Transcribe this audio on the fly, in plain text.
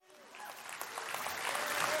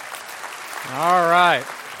All right.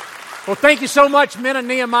 Well, thank you so much, men of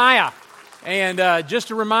Nehemiah. And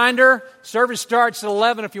just a reminder, service starts at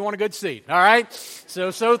 11 if you want a good seat. All right?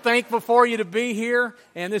 So thankful for you to be here.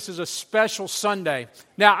 And this is a special Sunday.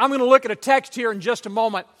 Now, I'm going to look at a text here in just a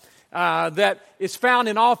moment that is found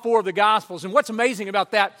in all four of the Gospels. And what's amazing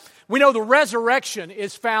about that, we know the resurrection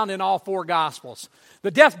is found in all four Gospels.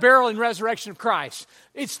 The death, burial, and resurrection of Christ.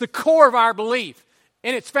 It's the core of our belief.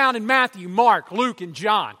 And it's found in Matthew, Mark, Luke, and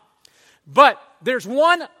John. But there's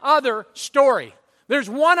one other story. There's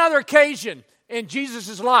one other occasion in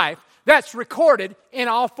Jesus' life that's recorded in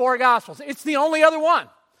all four Gospels. It's the only other one.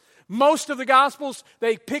 Most of the Gospels,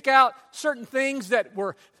 they pick out certain things that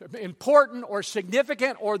were important or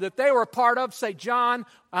significant or that they were a part of, say John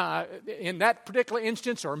in that particular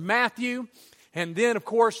instance, or Matthew. And then, of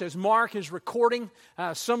course, as Mark is recording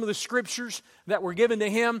some of the scriptures that were given to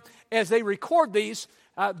him, as they record these,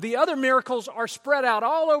 the other miracles are spread out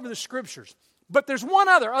all over the scriptures. But there's one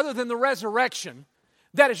other than the resurrection,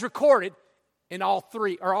 that is recorded in all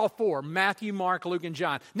four, Matthew, Mark, Luke, and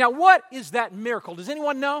John. Now, what is that miracle? Does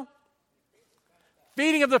anyone know?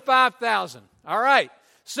 Feeding of the 5,000. All right.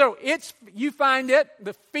 So you find it,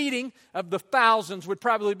 the feeding of the thousands would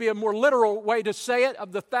probably be a more literal way to say it,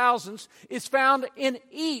 of the thousands, is found in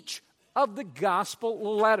each of the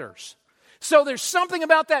gospel letters. So there's something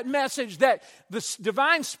about that message that the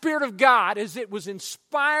divine Spirit of God, as it was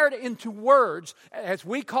inspired into words, as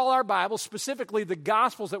we call our Bible, specifically the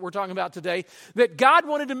Gospels that we're talking about today, that God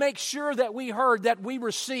wanted to make sure that we heard, that we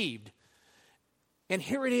received. And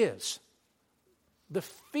here it is, the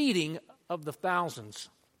feeding of the thousands.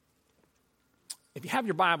 If you have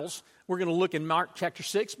your Bibles, we're going to look in Mark chapter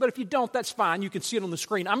 6, but if you don't, that's fine. You can see it on the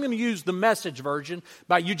screen. I'm going to use the Message version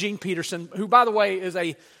by Eugene Peterson, who, by the way, is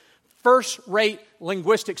a first-rate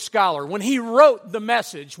linguistic scholar. When he wrote the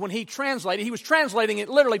Message, when he translated, he was translating it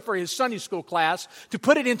literally for his Sunday school class to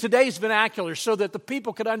put it in today's vernacular so that the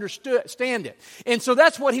people could understand it. And so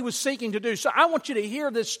that's what he was seeking to do. So I want you to hear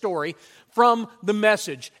this story from the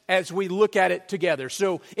Message as we look at it together.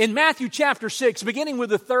 So in Matthew chapter 6, beginning with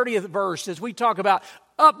the 30th verse, as we talk about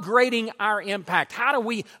upgrading our impact, how do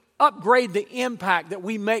we upgrade the impact that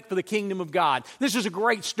we make for the kingdom of God? This is a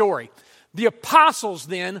great story. The apostles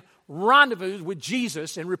then rendezvoused with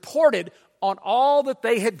Jesus and reported on all that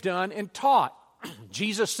they had done and taught.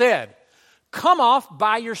 Jesus said, "Come off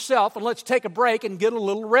by yourself and let's take a break and get a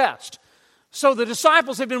little rest." So the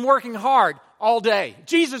disciples have been working hard all day.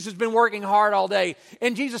 Jesus has been working hard all day.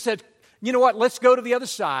 And Jesus said, you know what, let's go to the other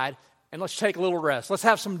side and let's take a little rest. Let's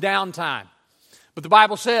have some downtime. But the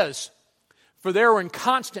Bible says, for they were in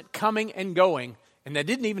constant coming and going, and they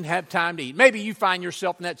didn't even have time to eat. Maybe you find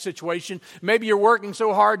yourself in that situation. Maybe you're working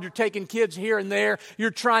so hard, you're taking kids here and there.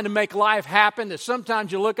 You're trying to make life happen that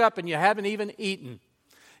sometimes you look up and you haven't even eaten.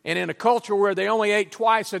 And in a culture where they only ate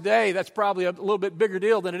twice a day, that's probably a little bit bigger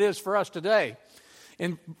deal than it is for us today.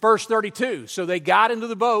 In verse 32, so they got into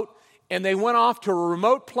the boat and they went off to a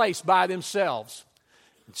remote place by themselves.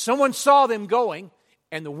 Someone saw them going,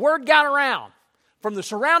 and the word got around. From the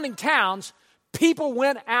surrounding towns, people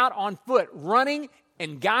went out on foot, running,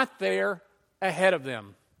 and got there ahead of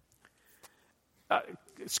them.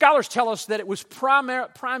 Scholars tell us that it was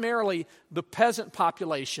primarily the peasant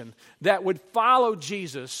population that would follow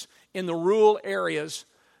Jesus in the rural areas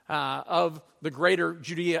of the greater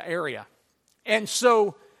Judea area. And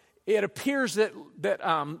so it appears that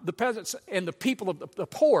the peasants and the people of the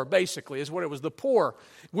poor, basically, is what it was, the poor,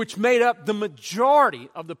 which made up the majority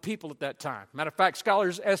of the people at that time. Matter of fact,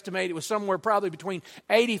 scholars estimate it was somewhere probably between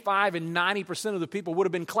 85 and 90% of the people would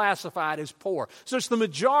have been classified as poor. So it's the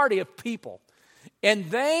majority of people. And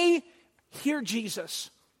they hear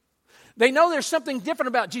Jesus. They know there's something different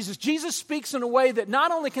about Jesus. Jesus speaks in a way that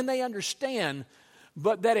not only can they understand,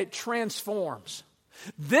 but that it transforms.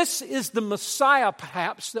 This is the Messiah,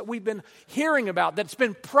 perhaps, that we've been hearing about, that's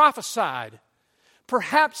been prophesied.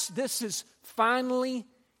 Perhaps this is finally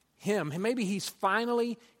him. Maybe he's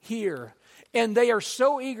finally here. And they are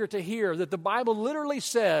so eager to hear that the Bible literally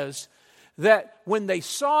says that when they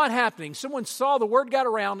saw it happening, someone saw the word got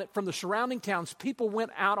around from the surrounding towns, people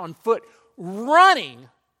went out on foot running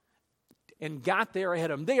and got there ahead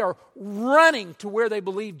of them. They are running to where they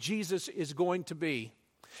believe Jesus is going to be.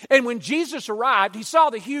 And when Jesus arrived, he saw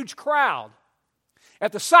the huge crowd.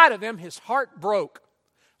 At the sight of them, his heart broke.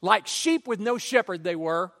 Like sheep with no shepherd they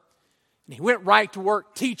were. And he went right to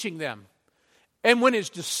work teaching them. And when his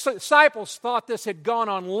disciples thought this had gone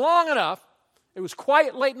on long enough, it was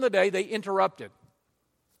quite late in the day, they interrupted.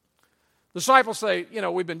 The disciples say,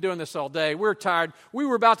 we've been doing this all day. We're tired. We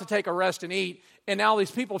were about to take a rest and eat. And now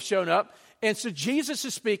these people have shown up. And so Jesus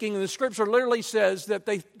is speaking, and the scripture literally says that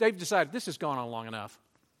they've decided this has gone on long enough.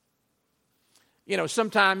 You know,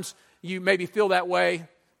 sometimes you maybe feel that way.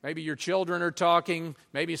 Maybe your children are talking.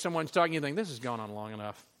 Maybe someone's talking. You think, this has gone on long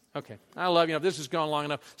enough. Okay, I love you. This has gone long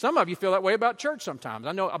enough. Some of you feel that way about church sometimes.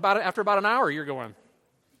 I know after about an hour, you're going,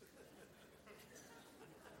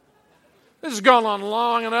 this has gone on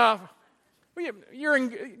long enough. You're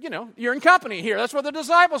in company here. That's what the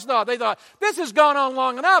disciples thought. They thought, this has gone on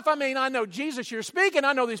long enough. I mean, I know, Jesus, you're speaking.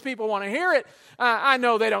 I know these people want to hear it. I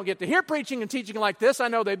know they don't get to hear preaching and teaching like this. I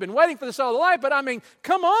know they've been waiting for this all their life. But I mean,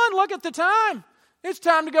 come on, look at the time. It's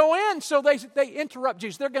time to go in. So they interrupt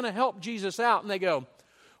Jesus. They're going to help Jesus out. And they go,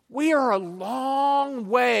 we are a long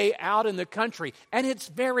way out in the country, and it's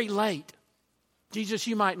very late. Jesus,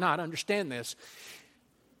 you might not understand this.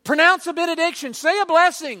 Pronounce a benediction. Say a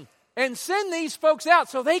blessing. And send these folks out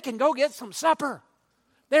so they can go get some supper.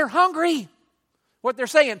 They're hungry. What they're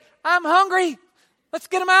saying, I'm hungry. Let's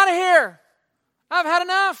get them out of here. I've had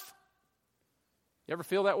enough. You ever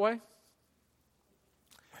feel that way?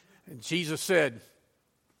 And Jesus said,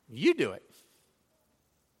 you do it.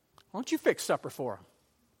 Why don't you fix supper for them?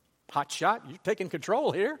 Hot shot, you're taking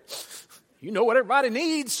control here. You know what everybody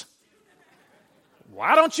needs.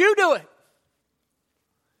 Why don't you do it?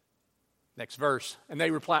 Next verse. And they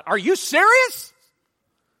replied, are you serious?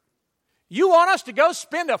 You want us to go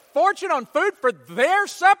spend a fortune on food for their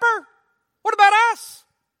supper? What about us?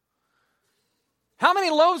 How many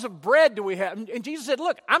loaves of bread do we have? And Jesus said,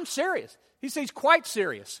 look, I'm serious. He said he's quite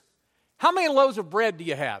serious. How many loaves of bread do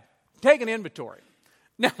you have? Take an inventory.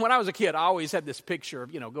 Now, when I was a kid, I always had this picture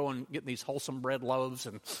of, going getting these wholesome bread loaves.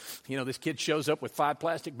 And, this kid shows up with 5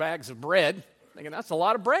 plastic bags of bread. Thinking, that's a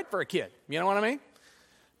lot of bread for a kid. You know what I mean?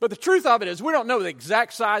 But the truth of it is, we don't know the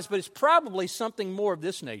exact size, but it's probably something more of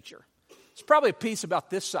this nature. It's probably a piece about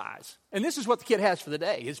this size. And this is what the kid has for the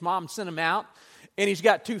day. His mom sent him out, and he's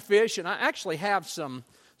got 2 fish. And I actually have some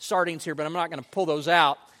sardines here, but I'm not going to pull those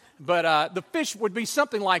out. But the fish would be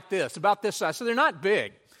something like this, about this size. So they're not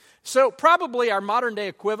big. So probably our modern day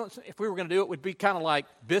equivalent, if we were going to do it, would be kind of like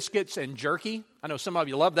biscuits and jerky. I know some of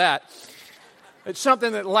you love that. It's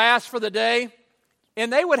something that lasts for the day.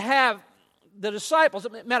 And they would have the disciples,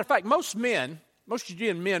 matter of fact, most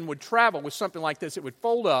Judean men would travel with something like this. It would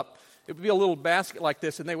fold up. It would be a little basket like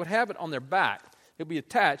this, and they would have it on their back. It would be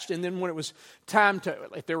attached, and then when it was time to,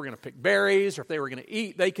 if they were going to pick berries or if they were going to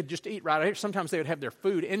eat, they could just eat right out here. Sometimes they would have their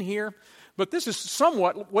food in here. But this is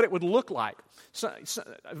somewhat what it would look like,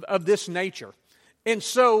 of this nature. And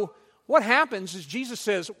so what happens is Jesus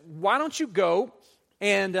says, why don't you go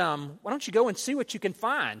and see what you can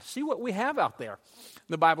find? See what we have out there.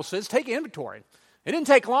 The Bible says, take inventory. It didn't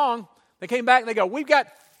take long. They came back and they go, we've got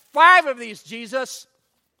 5 of these, Jesus.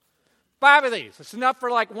 5 of these. It's enough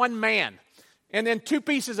for like 1 man. And then 2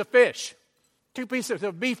 pieces of fish. 2 pieces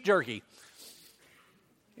of beef jerky.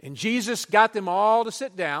 And Jesus got them all to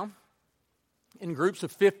sit down in groups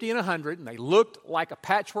of 50 and 100. And they looked like a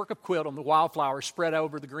patchwork of quilt on the wildflowers spread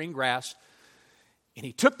over the green grass. And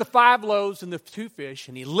he took the 5 loaves and the 2 fish,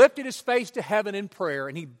 and he lifted his face to heaven in prayer,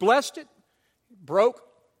 and he blessed it, broke,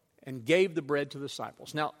 and gave the bread to the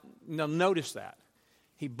disciples. Now notice that.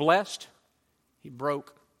 He blessed, he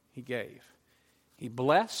broke, he gave. He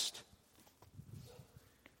blessed,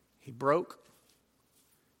 he broke,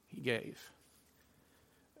 he gave.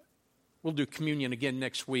 We'll do communion again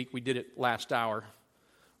next week. We did it last hour.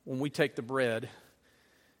 When we take the bread,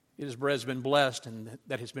 it is bread has been blessed and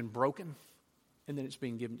that has been broken, and then it's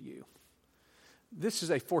being given to you. This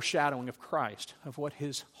is a foreshadowing of Christ, of what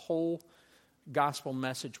his whole gospel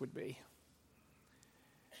message would be.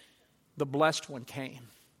 The blessed one came,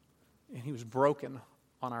 and he was broken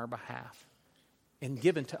on our behalf and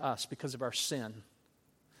given to us because of our sin,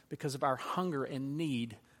 because of our hunger and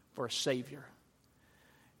need for a Savior.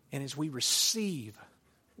 And as we receive,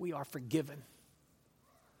 we are forgiven.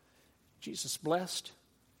 Jesus blessed,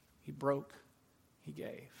 he broke, he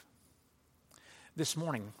gave. This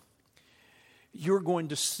morning, you're going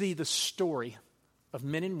to see the story of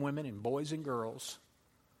men and women and boys and girls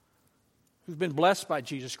who've been blessed by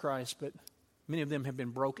Jesus Christ, but many of them have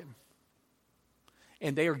been broken.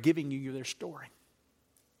 And they are giving you their story.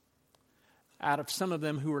 Out of some of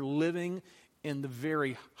them who are living in the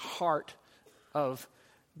very heart of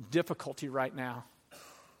difficulty right now,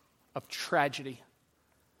 of tragedy.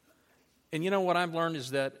 And you know what I've learned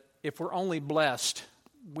is that if we're only blessed,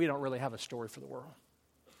 we don't really have a story for the world.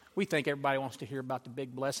 We think everybody wants to hear about the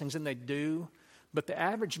big blessings, and they do. But the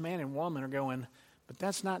average man and woman are going, but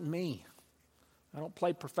that's not me. I don't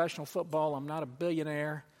play professional football. I'm not a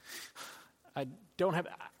billionaire.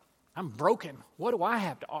 I'm broken. What do I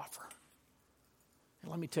have to offer?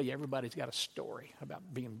 And let me tell you, everybody's got a story about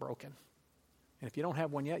being broken. And if you don't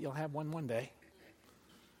have one yet, you'll have one day.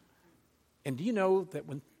 And do you know that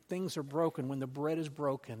when things are broken, when the bread is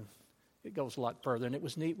broken, it goes a lot further. And it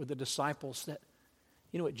was neat with the disciples that,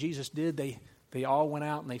 you know what Jesus did? They all went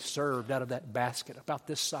out and they served out of that basket about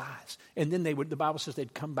this size. And then the Bible says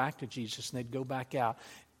they'd come back to Jesus and they'd go back out.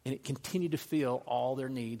 And it continued to fill all their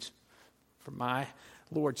needs. For my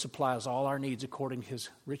Lord supplies all our needs according to his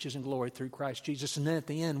riches and glory through Christ Jesus. And then at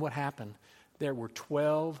the end, what happened? There were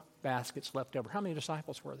 12 baskets left over. How many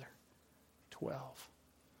disciples were there? 12.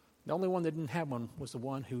 The only one that didn't have one was the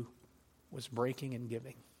one who was breaking and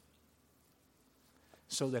giving,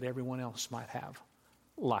 so that everyone else might have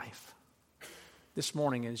life. This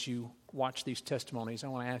morning, as you watch these testimonies, I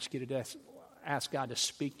want to ask you to ask God to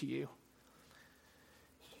speak to you.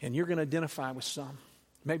 And you're going to identify with some.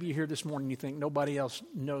 Maybe you're here this morning and you think nobody else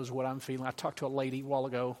knows what I'm feeling. I talked to a lady a while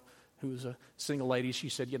ago who was a single lady. She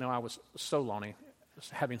said, I was so lonely, I was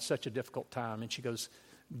having such a difficult time. And she goes,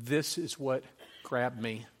 this is what grabbed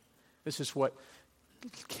me. This is what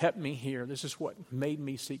kept me here. This is what made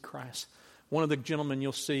me seek Christ. One of the gentlemen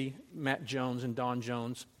you'll see, Matt Jones and Dawn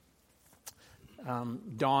Jones.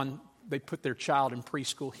 Dawn, they put their child in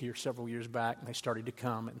preschool here several years back, and they started to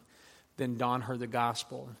come. And then Dawn heard the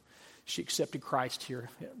gospel, and she accepted Christ here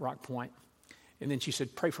at Rock Point. And then she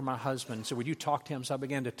said, pray for my husband. So would you talk to him? So I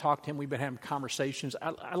began to talk to him. We've been having conversations.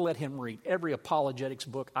 I let him read every apologetics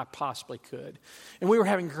book I possibly could. And we were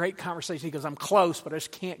having great conversations. He goes, I'm close, but I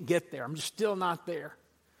just can't get there. I'm just still not there.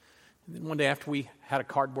 And then one day after we had a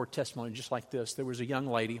cardboard testimony just like this, there was a young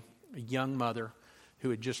lady, a young mother, who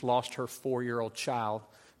had just lost her 4-year-old child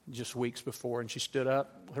just weeks before. And she stood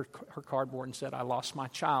up, her cardboard, and said, I lost my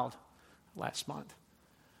child last month.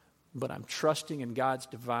 But I'm trusting in God's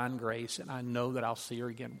divine grace, and I know that I'll see her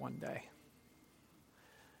again one day.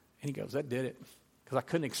 And he goes, that did it. Because I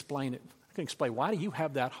couldn't explain it. I couldn't explain, why do you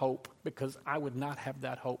have that hope? Because I would not have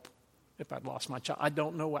that hope if I'd lost my child. I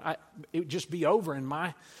don't know it would just be over in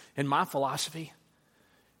my philosophy.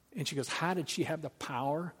 And she goes, how did she have the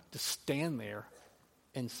power to stand there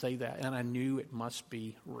and say that? And I knew it must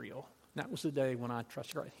be real. And that was the day when I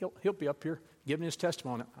trusted God. He'll be up here giving his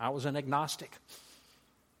testimony. I was an agnostic.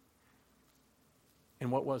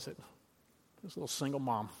 And what was it? This little single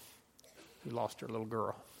mom who lost her little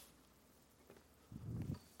girl.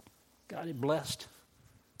 God had blessed.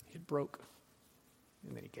 He had broke.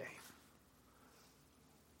 And then he gave.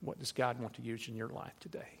 What does God want to use in your life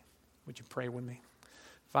today? Would you pray with me?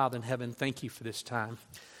 Father in heaven, thank you for this time.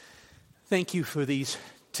 Thank you for these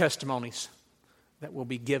testimonies that will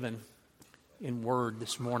be given in word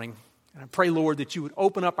this morning. And I pray, Lord, that you would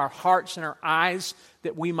open up our hearts and our eyes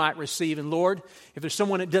that we might receive. And Lord, if there's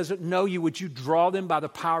someone that doesn't know you, would you draw them by the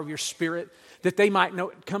power of your Spirit, that they might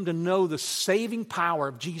come to know the saving power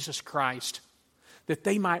of Jesus Christ, that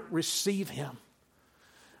they might receive him.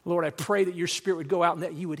 Lord, I pray that your Spirit would go out and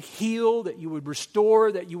that you would heal, that you would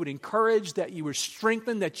restore, that you would encourage, that you would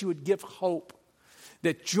strengthen, that you would give hope,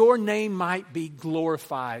 that your name might be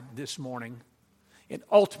glorified this morning. And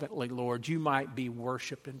ultimately, Lord, you might be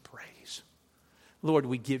worship and praise. Lord,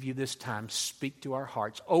 we give you this time. Speak to our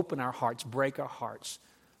hearts. Open our hearts. Break our hearts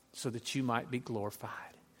so that you might be glorified.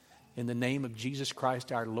 In the name of Jesus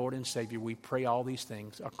Christ, our Lord and Savior, we pray all these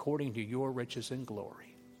things according to your riches and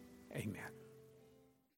glory. Amen.